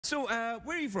So,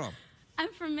 where are you from?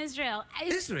 I'm from Israel.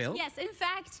 Israel? Yes, in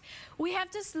fact, we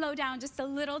have to slow down just a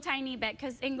little tiny bit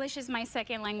because English is my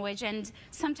second language, and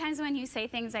sometimes when you say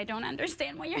things, I don't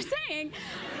understand what you're saying.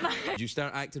 But Did you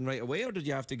start acting right away, or did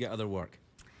you have to get other work?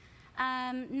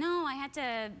 no, I had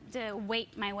to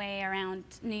wait my way around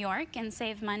New York and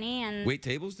save money and... Wait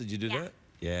tables? Did you do that?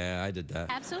 Yeah, I did that.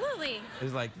 Absolutely. It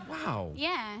was like, wow.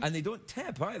 Yeah. And they don't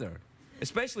tip either,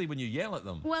 especially when you yell at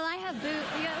them. Well, I have boobs.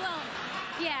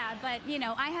 Yeah, but you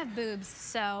know, I have boobs,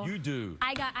 so You do.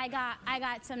 I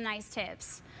got some nice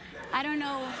tips. I don't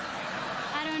know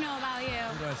about you.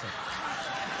 What do I say?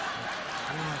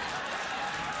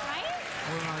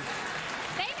 Right?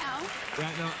 They know.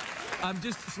 Right, no, I'm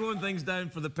just slowing things down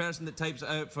for the person that types it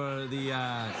out for the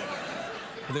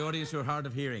audience who are hard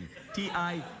of hearing.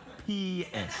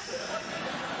 T-I-P-S.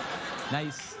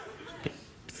 Nice.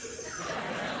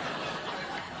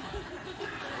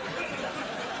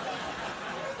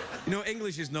 You know,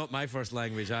 English is not my first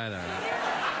language either.